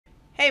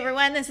Hey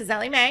everyone, this is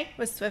Ellie Mae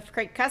with Swift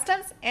Creek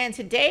Customs, and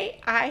today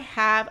I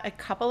have a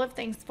couple of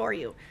things for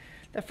you.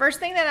 The first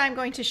thing that I'm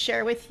going to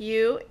share with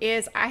you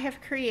is I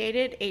have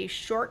created a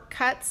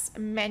shortcuts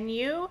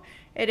menu.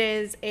 It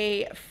is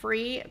a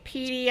free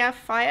PDF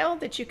file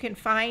that you can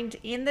find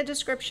in the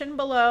description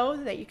below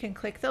that you can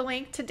click the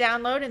link to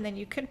download and then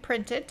you can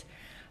print it.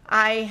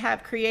 I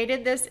have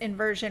created this in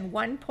version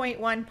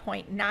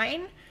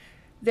 1.1.9.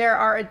 There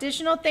are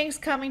additional things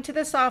coming to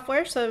the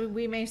software, so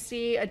we may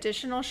see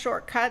additional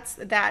shortcuts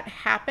that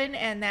happen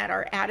and that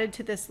are added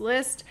to this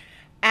list.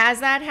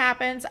 As that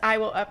happens, I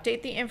will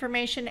update the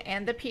information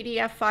and the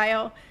PDF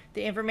file.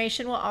 The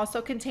information will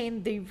also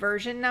contain the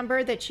version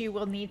number that you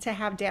will need to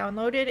have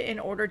downloaded in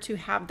order to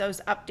have those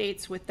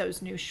updates with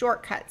those new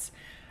shortcuts.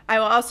 I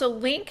will also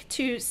link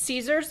to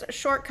Siser's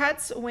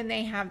shortcuts when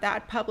they have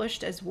that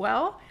published as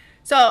well.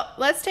 So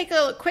let's take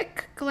a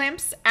quick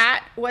glimpse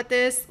at what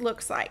this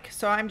looks like.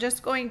 So I'm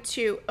just going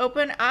to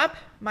open up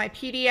my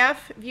PDF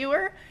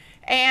viewer,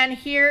 and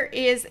here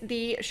is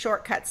the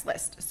shortcuts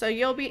list. So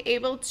you'll be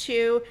able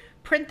to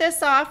print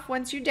this off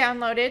once you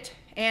download it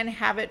and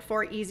have it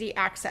for easy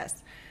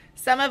access.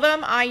 Some of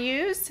them I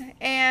use,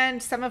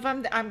 and some of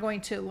them I'm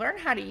going to learn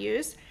how to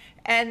use,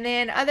 and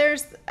then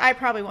others I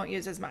probably won't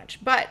use as much,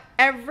 but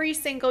every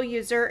single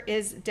user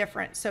is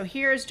different. So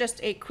here's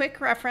just a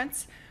quick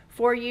reference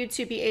for you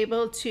to be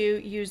able to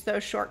use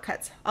those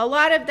shortcuts. A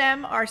lot of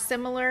them are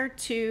similar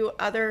to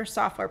other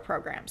software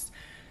programs.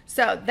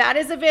 So that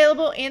is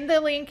available in the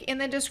link in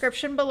the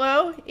description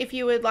below if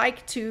you would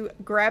like to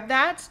grab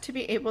that to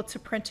be able to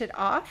print it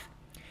off.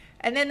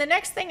 And then the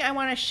next thing I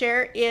want to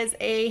share is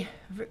a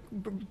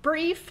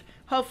brief,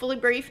 hopefully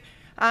brief,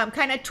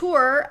 kind of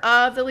tour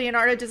of the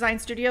Leonardo Design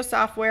Studio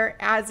software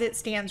as it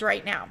stands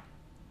right now.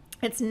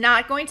 It's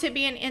not going to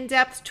be an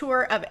in-depth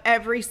tour of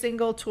every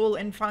single tool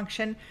and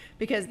function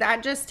because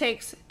that just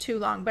takes too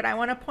long, but I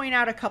want to point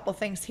out a couple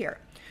things here.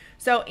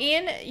 So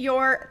in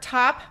your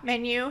top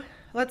menu,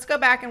 let's go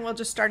back and we'll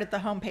just start at the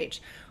home page.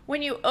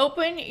 When you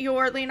open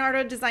your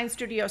Leonardo Design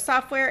Studio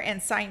software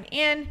and sign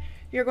in,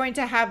 you're going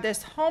to have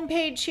this home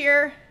page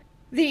here.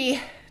 The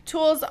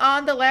tools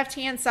on the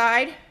left-hand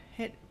side,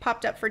 it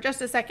popped up for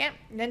just a second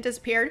and then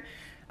disappeared.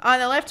 On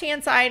the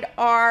left-hand side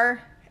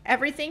are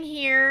everything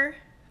here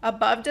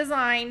above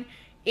design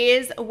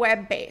is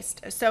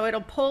web-based. So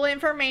it'll pull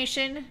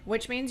information,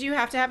 which means you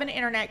have to have an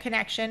internet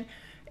connection.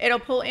 It'll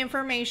pull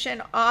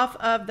information off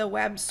of the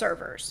web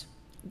servers.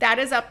 That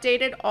is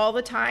updated all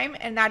the time,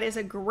 and that is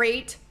a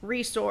great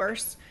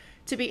resource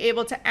to be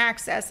able to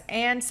access.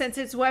 And since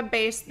it's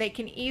web-based, they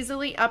can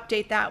easily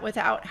update that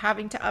without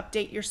having to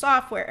update your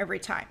software every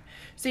time.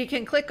 So you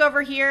can click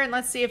over here and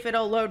let's see if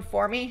it'll load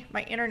for me.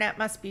 My internet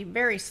must be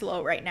very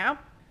slow right now.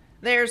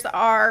 There's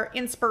our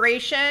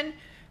inspiration.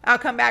 I'll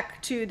come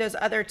back to those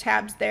other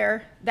tabs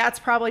there. That's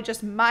probably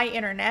just my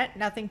internet,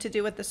 nothing to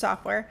do with the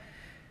software.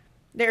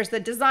 There's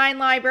the design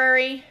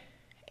library,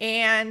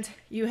 and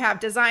you have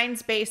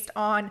designs based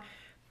on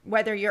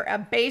whether you're a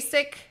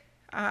basic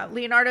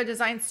Leonardo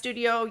Design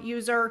Studio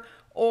user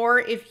or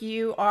if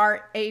you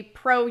are a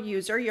pro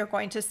user. You're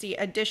going to see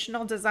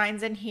additional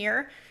designs in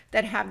here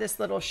that have this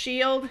little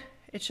shield.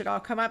 It should all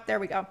come up. There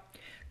we go.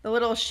 The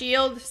little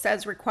shield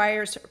says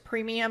requires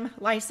premium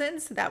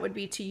license. That would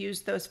be to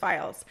use those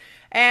files.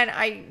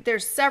 And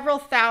there's several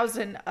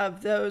thousand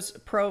of those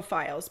pro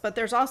files, but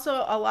there's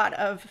also a lot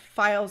of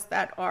files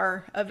that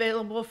are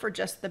available for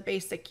just the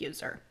basic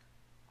user.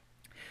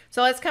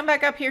 So let's come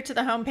back up here to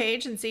the home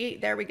page and see,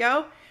 there we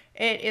go.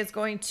 It is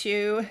going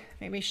to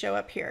maybe show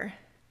up here.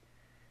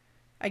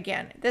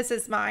 Again, this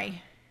is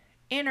my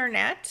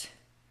internet.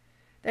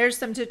 There's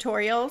some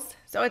tutorials,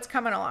 so it's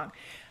coming along.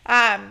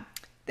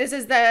 This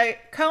is the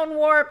cone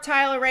warp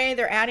tile array.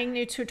 They're adding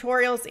new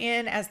tutorials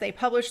in as they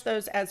publish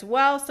those as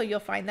well, so you'll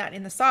find that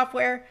in the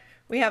software.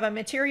 We have a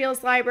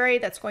materials library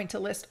that's going to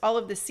list all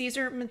of the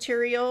Siser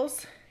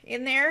materials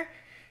in there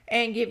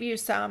and give you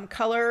some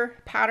color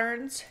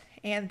patterns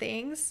and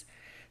things.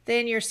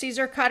 Then your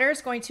Siser cutter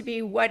is going to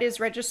be what is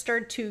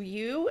registered to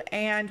you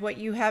and what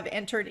you have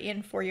entered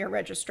in for your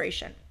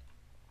registration.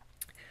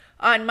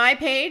 On my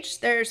page,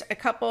 there's a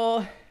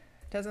couple.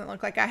 Doesn't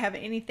look like I have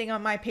anything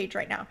on my page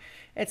right now.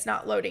 It's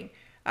not loading.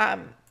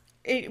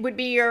 It would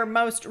be your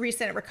most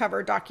recent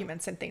recovered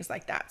documents and things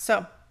like that.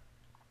 So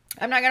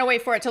I'm not going to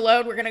wait for it to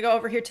load. We're going to go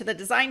over here to the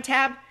design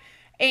tab.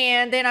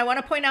 And then I want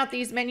to point out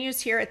these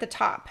menus here at the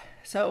top.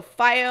 So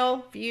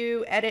file,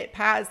 view, edit,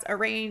 paths,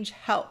 arrange,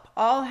 help,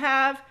 all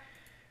have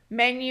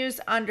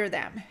menus under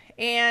them.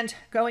 And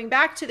going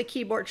back to the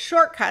keyboard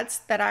shortcuts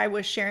that I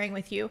was sharing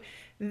with you,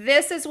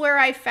 this is where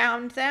I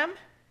found them.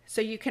 So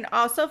you can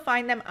also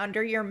find them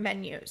under your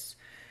menus,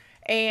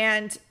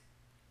 and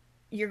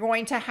you're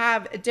going to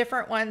have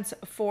different ones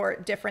for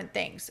different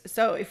things.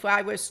 So if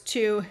I was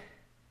to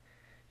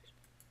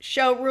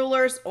show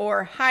rulers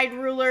or hide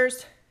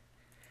rulers,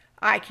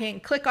 I can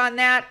click on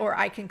that, or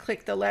I can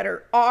click the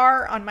letter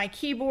R on my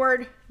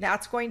keyboard.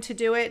 That's going to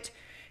do it.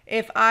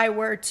 If I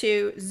were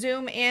to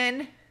zoom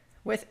in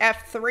with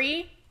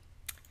F3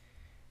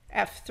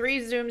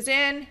 zooms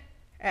in,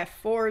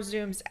 F4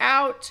 zooms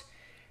out.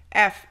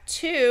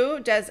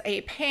 F2 does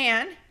a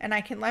pan, and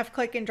I can left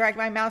click and drag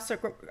my mouse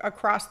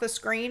across the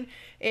screen.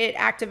 It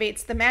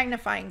activates the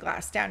magnifying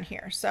glass down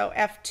here. So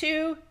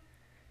F2,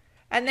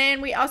 and then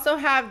we also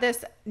have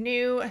this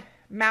new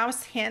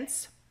mouse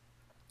hints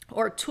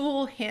or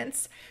tool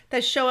hints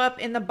that show up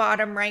in the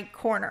bottom right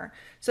corner.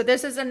 So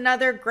this is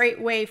another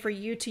great way for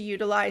you to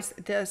utilize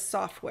this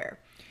software.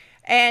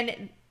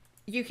 And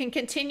you can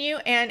continue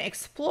and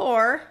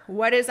explore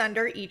what is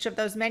under each of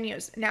those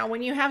menus. Now,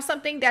 when you have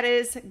something that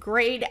is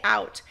grayed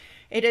out,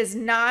 it is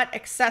not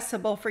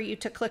accessible for you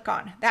to click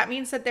on. That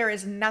means that there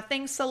is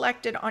nothing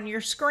selected on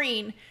your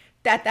screen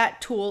that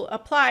that tool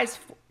applies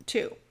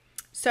to.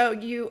 So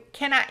you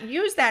cannot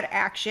use that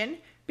action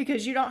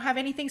because you don't have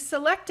anything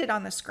selected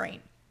on the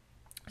screen.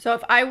 So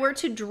if I were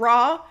to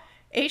draw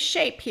a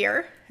shape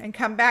here and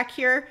come back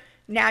here,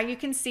 now you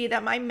can see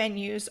that my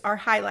menus are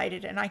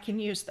highlighted and I can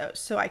use those.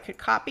 So I could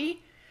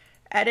copy,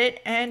 edit,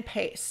 and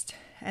paste,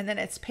 and then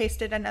it's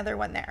pasted another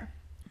one there.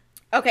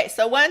 Okay,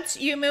 so once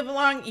you move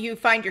along, you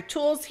find your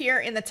tools here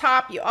in the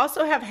top. You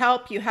also have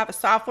help. You have a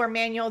software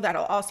manual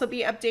that'll also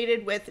be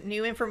updated with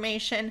new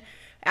information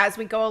as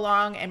we go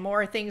along, and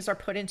more things are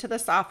put into the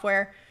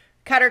software.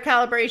 Cutter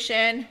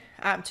calibration,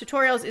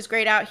 tutorials is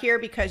great out here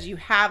because you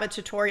have a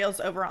tutorials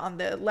over on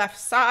the left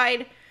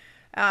side.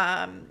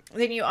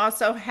 Then you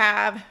also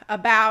have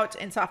about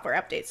and software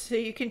updates. So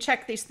you can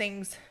check these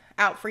things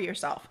out for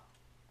yourself.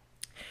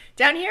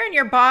 Down here in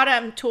your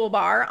bottom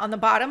toolbar on the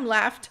bottom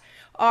left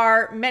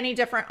are many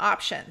different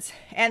options.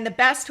 And the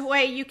best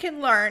way you can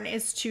learn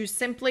is to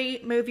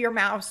simply move your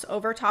mouse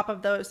over top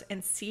of those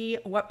and see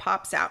what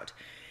pops out.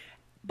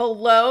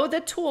 Below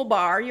the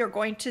toolbar, you're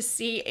going to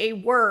see a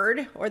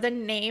word or the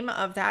name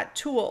of that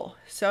tool.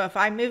 So if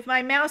I move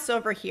my mouse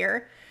over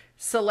here,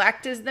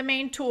 select is the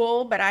main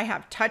tool, but I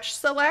have touch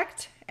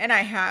select and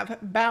I have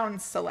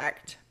bound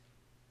select.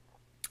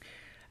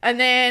 And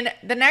then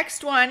the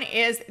next one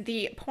is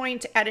the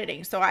point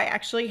editing. So I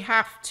actually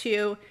have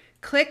to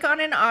click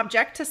on an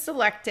object to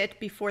select it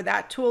before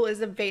that tool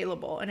is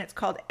available, and it's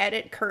called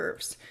edit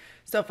curves.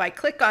 So if I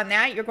click on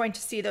that, you're going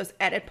to see those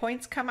edit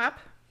points come up.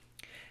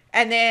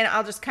 And then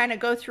I'll just kind of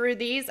go through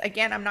these.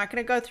 Again, I'm not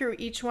going to go through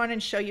each one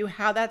and show you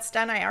how that's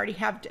done. I already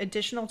have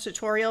additional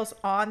tutorials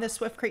on the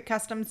Swift Create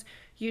Customs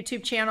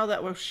YouTube channel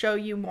that will show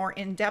you more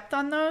in depth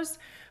on those,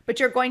 but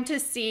you're going to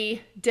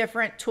see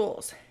different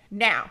tools.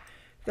 Now,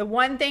 the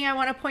one thing I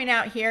want to point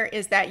out here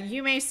is that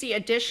you may see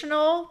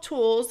additional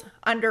tools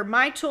under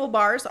my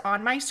toolbars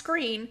on my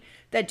screen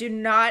that do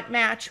not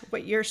match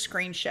what your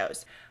screen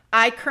shows.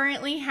 I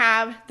currently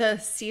have the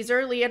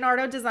Siser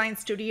Leonardo Design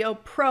Studio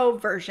Pro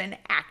version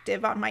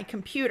active on my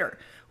computer,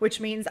 which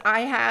means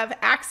I have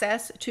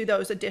access to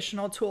those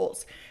additional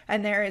tools.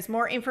 And there is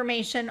more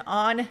information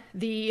on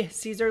the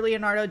Siser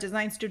Leonardo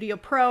Design Studio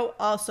Pro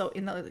also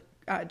in the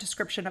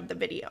description of the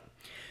video.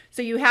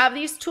 So you have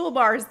these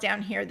toolbars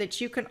down here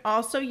that you can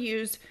also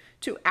use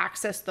to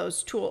access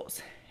those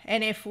tools.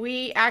 And if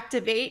we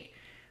activate,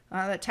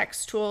 the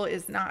text tool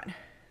is not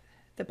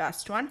the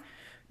best one.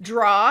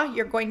 Draw,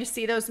 you're going to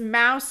see those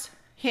mouse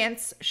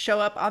hints show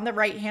up on the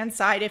right hand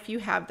side if you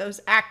have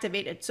those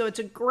activated. So it's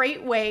a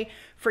great way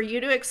for you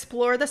to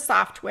explore the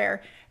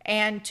software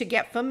and to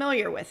get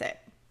familiar with it.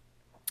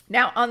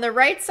 Now on the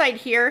right side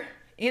here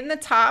in the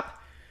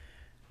top,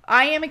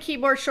 I am a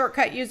keyboard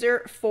shortcut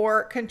user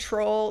for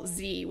Control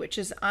Z, which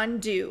is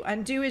undo.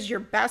 Undo is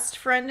your best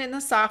friend in the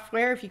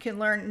software. If you can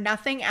learn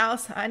nothing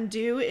else,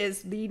 undo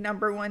is the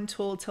 #1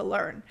 tool to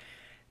learn.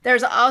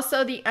 There's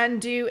also the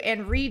undo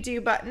and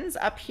redo buttons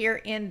up here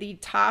in the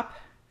top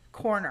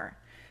corner.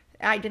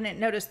 I didn't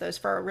notice those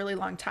for a really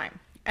long time.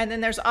 And then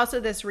there's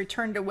also this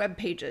return to web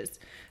pages.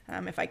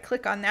 If I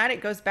click on that,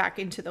 it goes back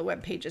into the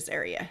web pages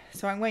area.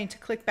 So I'm going to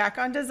click back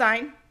on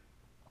design.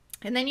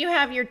 And then you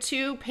have your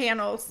two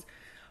panels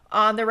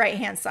on the right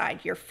hand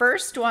side. Your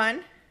first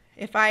one,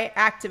 if I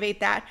activate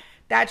that,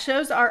 that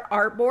shows our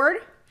artboard.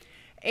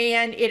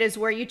 And it is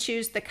where you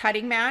choose the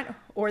cutting mat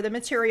or the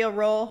material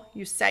roll.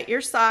 You set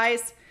your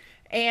size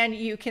and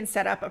you can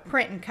set up a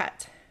print and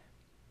cut.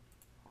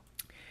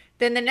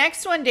 Then the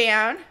next one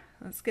down,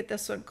 let's get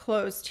this one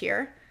closed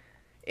here,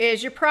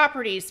 is your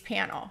properties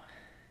panel.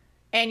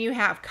 And you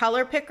have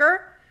color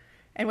picker,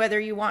 and whether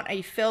you want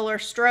a fill or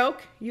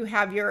stroke, you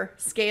have your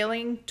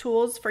scaling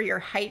tools for your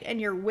height and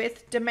your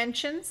width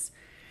dimensions.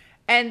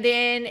 And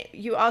then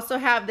you also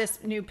have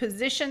this new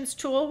positions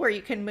tool where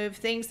you can move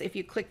things. If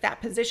you click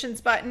that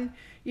positions button,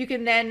 you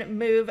can then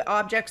move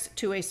objects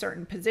to a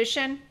certain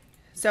position.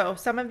 So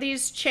some of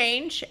these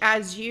change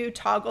as you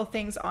toggle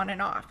things on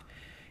and off.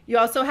 You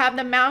also have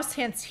the mouse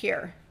hints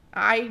here.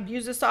 I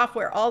use the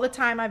software all the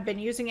time. I've been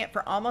using it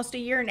for almost a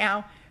year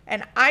now,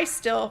 and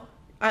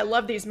I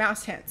love these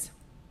mouse hints.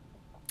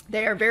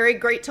 They are very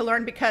great to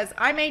learn because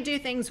I may do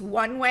things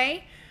one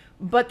way,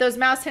 but those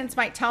mouse hints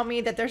might tell me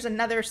that there's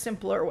another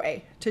simpler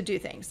way to do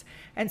things.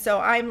 And so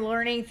I'm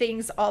learning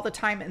things all the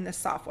time in this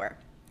software.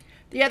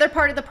 The other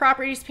part of the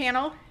properties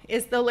panel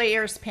is the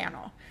layers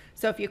panel.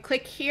 So if you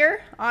click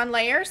here on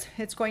layers,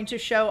 it's going to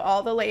show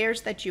all the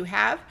layers that you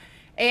have.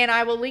 And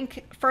I will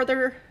link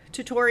further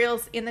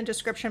tutorials in the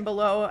description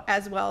below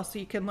as well, so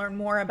you can learn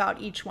more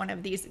about each one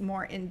of these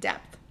more in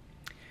depth.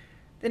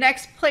 The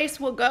next place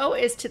we'll go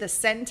is to the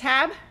Send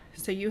tab.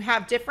 So you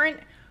have different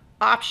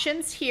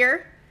options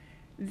here.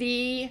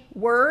 The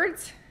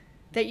words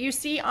that you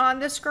see on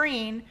the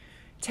screen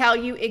tell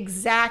you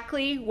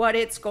exactly what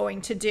it's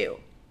going to do.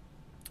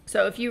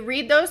 So if you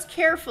read those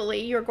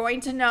carefully, you're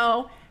going to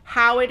know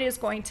how it is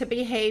going to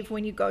behave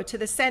when you go to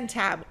the Send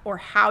tab, or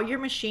how your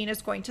machine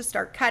is going to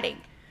start cutting.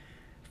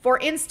 For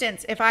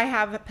instance, if I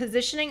have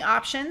positioning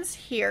options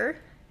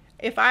here,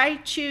 if I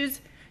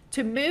choose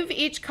to move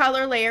each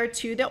color layer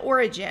to the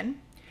origin,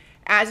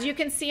 as you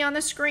can see on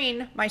the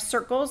screen, my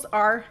circles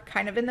are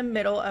kind of in the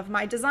middle of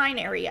my design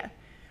area.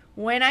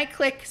 When I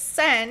click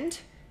Send,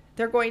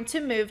 they're going to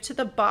move to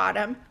the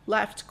bottom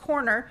left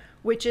corner,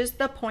 which is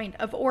the point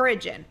of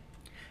origin.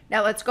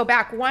 Now let's go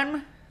back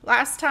one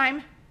last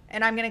time,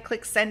 and I'm going to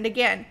click Send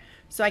again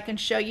so I can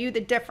show you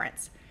the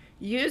difference.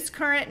 Use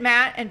current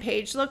mat and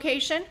page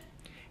location.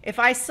 If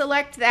I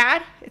select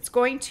that, it's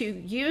going to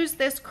use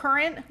this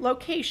current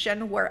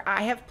location where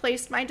I have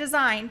placed my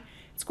design.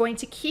 It's going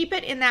to keep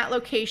it in that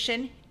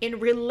location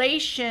in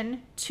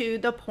relation to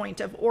the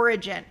point of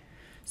origin.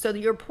 So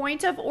your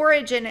point of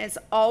origin is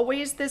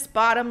always this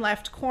bottom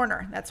left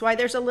corner. That's why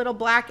there's a little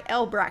black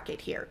L bracket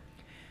here.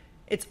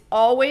 It's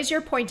always your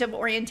point of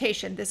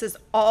orientation. This is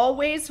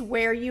always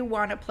where you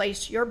want to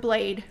place your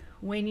blade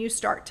when you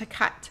start to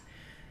cut.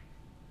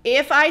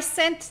 If I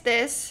sent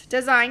this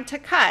design to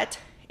cut,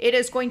 it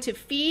is going to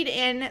feed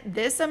in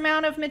this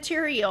amount of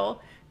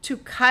material to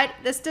cut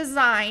this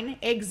design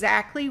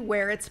exactly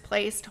where it's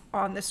placed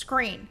on the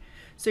screen.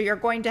 So you're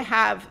going to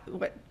have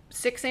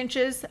 6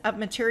 inches of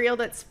material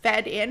that's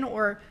fed in,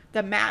 or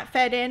the mat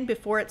fed in,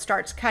 before it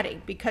starts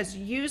cutting, because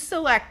you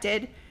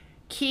selected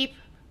keep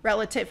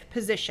relative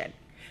position.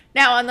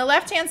 Now on the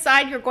left hand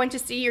side, you're going to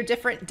see your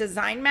different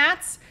design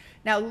mats.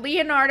 Now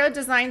Leonardo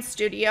Design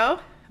Studio,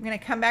 I'm going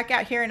to come back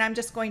out here and I'm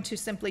just going to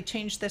simply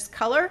change this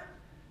color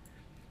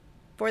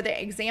for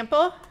the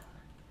example,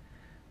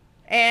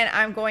 and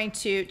I'm going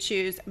to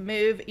choose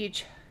move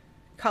each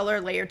color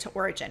layer to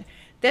origin.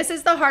 This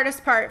is the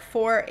hardest part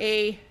for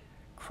a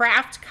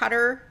craft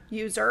cutter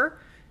user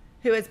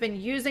who has been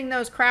using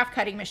those craft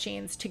cutting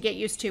machines to get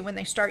used to when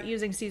they start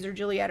using Siser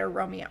Juliet or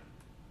Romeo.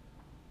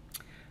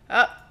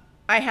 Oh,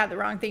 I had the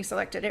wrong thing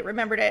selected. It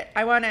remembered it.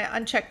 I want to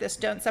uncheck this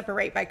don't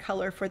separate by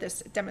color for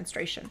this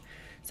demonstration.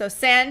 So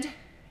send.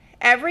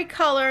 Every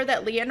color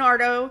that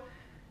Leonardo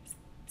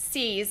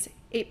sees,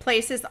 it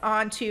places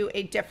onto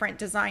a different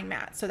design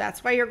mat. So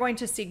that's why you're going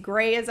to see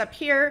gray is up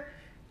here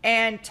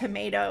and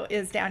tomato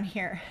is down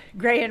here,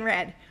 gray and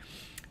red.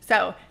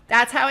 So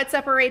that's how it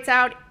separates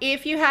out.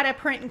 If you had a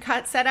print and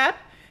cut set up,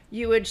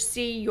 you would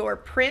see your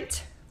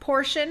print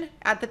portion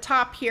at the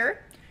top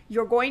here.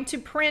 You're going to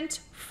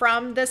print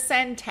from the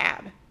Send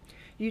tab.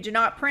 You do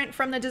not print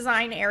from the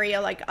design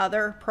area like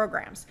other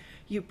programs.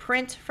 You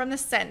print from the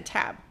Send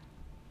tab.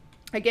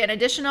 Again,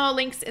 additional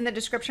links in the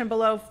description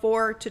below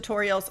for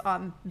tutorials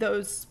on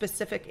those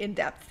specific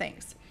in-depth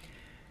things.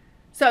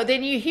 So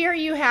then here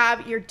you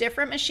have your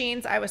different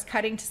machines. I was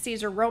cutting to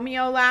Siser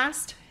Romeo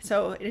last,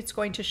 so it's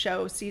going to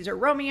show Siser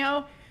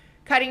Romeo.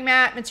 Cutting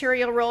mat,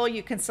 material roll,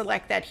 you can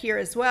select that here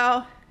as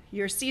well.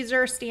 Your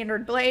Siser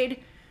standard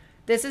blade.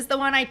 This is the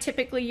one I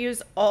typically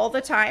use all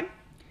the time.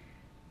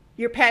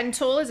 Your pen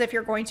tool is if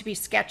you're going to be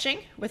sketching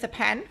with a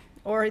pen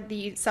or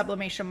the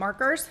sublimation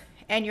markers.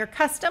 And your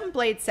custom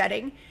blade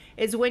setting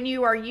is when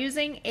you are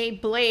using a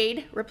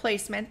blade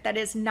replacement that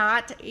is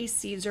not a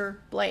Siser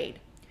blade.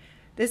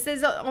 This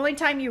is the only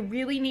time you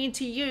really need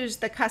to use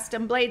the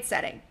custom blade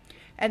setting.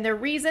 And the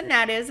reason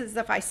that is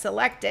if I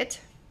select it,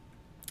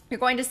 you're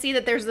going to see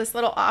that there's this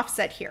little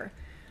offset here.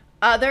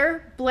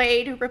 Other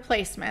blade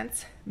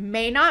replacements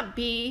may not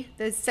be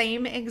the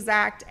same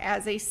exact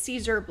as a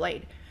Siser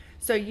blade.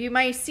 So you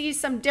may see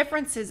some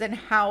differences in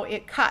how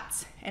it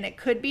cuts, and it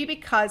could be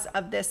because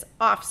of this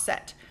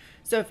offset.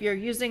 So if you're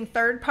using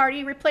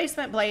third-party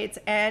replacement blades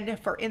and,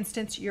 for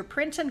instance, your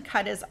print and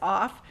cut is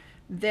off,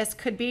 this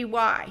could be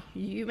why.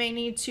 You may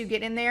need to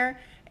get in there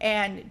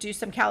and do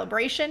some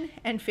calibration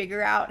and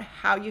figure out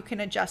how you can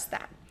adjust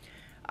that.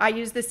 I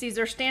use the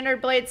Siser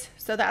standard blades,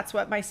 so that's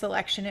what my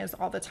selection is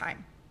all the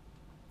time.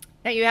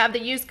 Now you have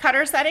the use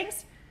cutter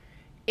settings.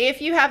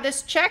 If you have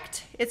this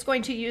checked, it's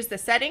going to use the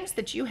settings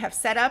that you have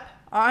set up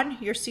on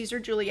your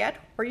Siser Juliet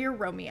or your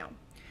Romeo.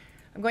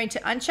 I'm going to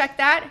uncheck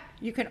that.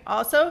 You can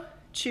also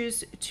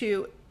choose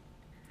to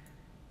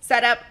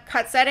set up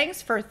cut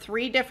settings for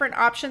 3 different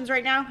options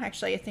right now.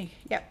 Actually, I think,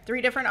 yep,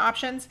 3 different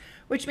options,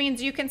 which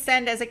means you can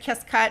send as a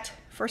kiss cut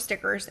for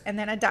stickers and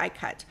then a die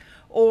cut.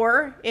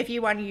 Or if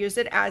you want to use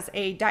it as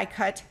a die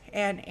cut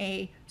and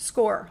a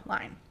score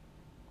line.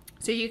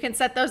 So you can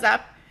set those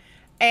up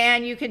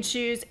and you can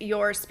choose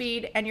your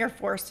speed and your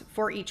force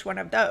for each one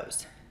of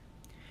those.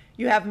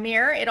 You have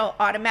mirror. It'll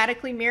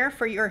automatically mirror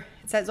for your,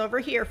 it says over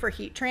here, for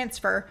heat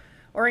transfer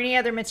or any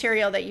other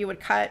material that you would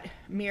cut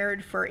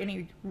mirrored for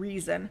any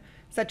reason,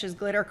 such as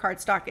glitter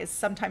cardstock is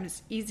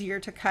sometimes easier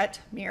to cut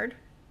mirrored.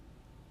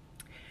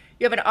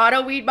 You have an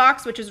auto weed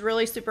box, which is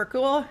really super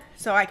cool,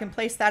 so I can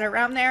place that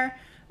around there.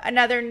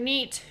 Another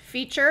neat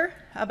feature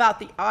about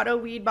the auto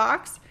weed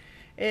box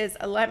is,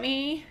 let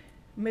me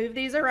move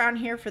these around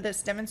here for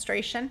this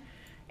demonstration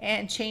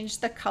and change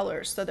the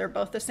colors so they're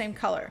both the same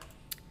color.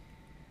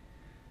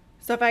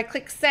 So if I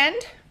click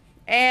send,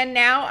 and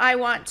now I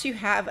want to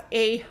have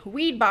a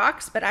weed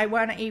box, but I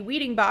want a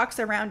weeding box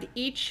around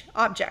each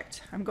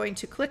object. I'm going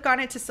to click on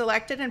it to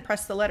select it and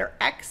press the letter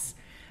X,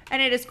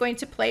 and it is going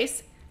to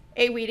place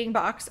a weeding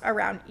box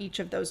around each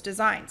of those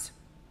designs.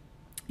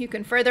 You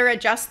can further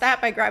adjust that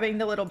by grabbing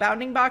the little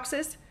bounding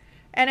boxes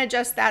and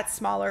adjust that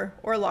smaller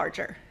or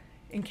larger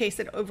in case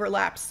it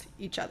overlaps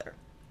each other.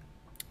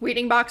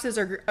 Weeding boxes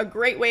are a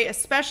great way,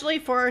 especially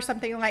for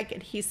something like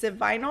adhesive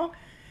vinyl.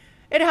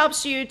 It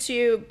helps you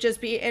to just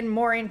be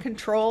more in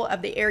control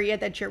of the area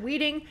that you're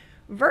weeding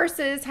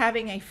versus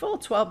having a full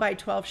 12 by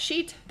 12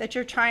 sheet that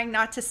you're trying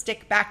not to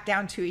stick back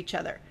down to each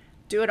other.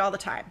 Do it all the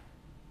time.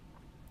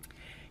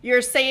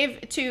 Your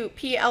save to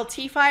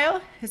PLT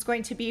file is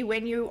going to be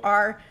when you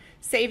are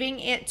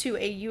saving it to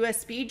a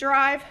USB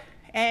drive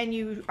and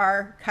you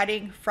are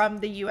cutting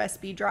from the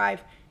USB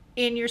drive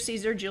in your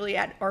Siser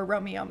Juliet or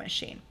Romeo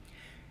machine.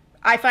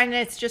 I find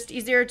that it's just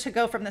easier to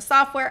go from the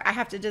software. I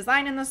have to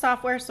design in the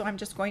software, so I'm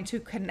just going to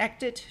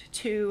connect it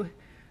to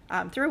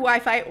through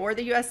Wi-Fi or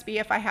the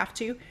USB if I have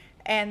to,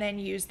 and then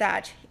use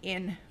that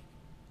in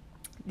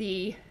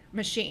the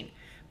machine.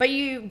 But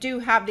you do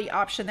have the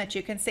option that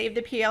you can save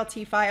the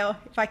PLT file.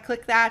 If I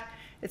click that,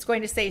 it's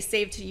going to say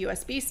save to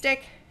USB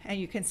stick, and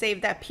you can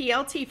save that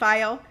PLT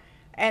file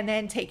and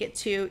then take it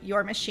to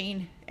your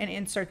machine and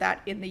insert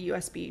that in the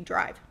USB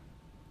drive.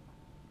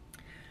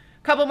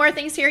 A couple more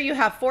things here. You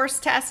have force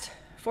test.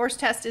 Force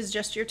test is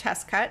just your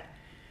test cut.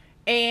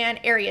 And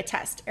area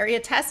test.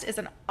 Area test is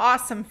an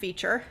awesome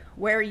feature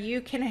where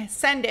you can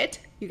send it.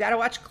 You got to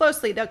watch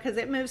closely though, because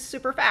it moves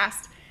super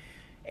fast.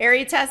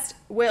 Area test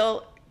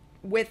will,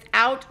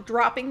 without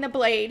dropping the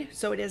blade,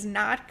 so it is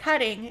not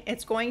cutting,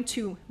 it's going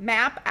to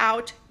map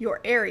out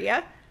your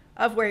area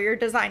of where your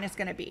design is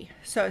going to be.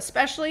 So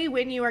especially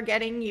when you are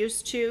getting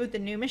used to the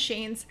new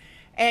machines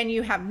and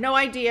you have no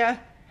idea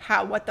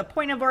what the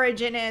point of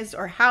origin is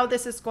or how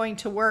this is going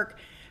to work,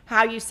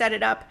 how you set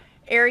it up,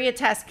 area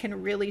test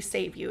can really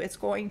save you. It's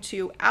going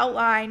to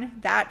outline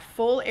that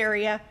full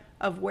area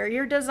of where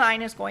your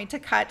design is going to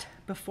cut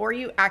before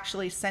you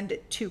actually send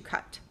it to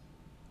cut.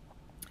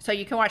 So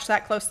you can watch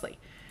that closely.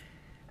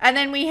 And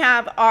then we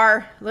have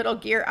our little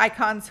gear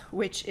icons,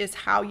 which is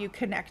how you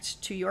connect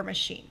to your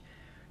machine,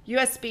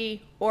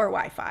 USB or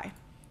Wi-Fi.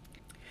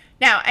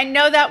 Now, I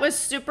know that was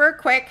super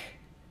quick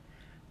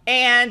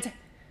and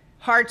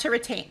hard to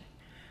retain.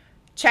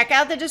 Check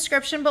out the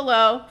description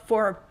below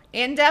for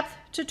in-depth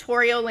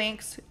tutorial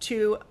links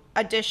to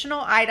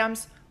additional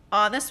items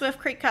on the Swift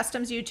Creek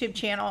Customs YouTube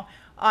channel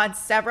on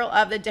several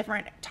of the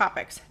different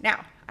topics.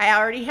 Now, I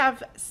already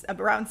have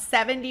around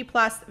 70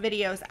 plus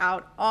videos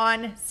out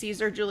on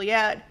Siser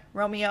Juliet,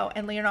 Romeo,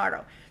 and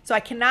Leonardo, so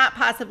I cannot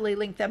possibly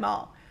link them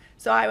all.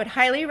 So I would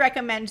highly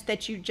recommend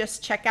that you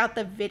just check out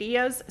the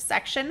videos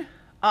section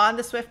on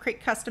the Swift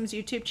Creek Customs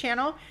YouTube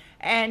channel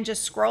and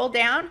just scroll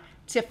down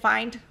to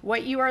find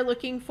what you are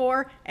looking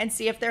for and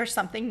see if there's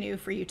something new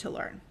for you to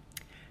learn.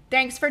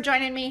 Thanks for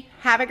joining me.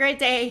 Have a great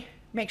day.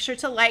 Make sure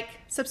to like,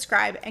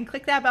 subscribe, and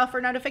click that bell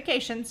for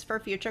notifications for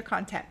future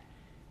content.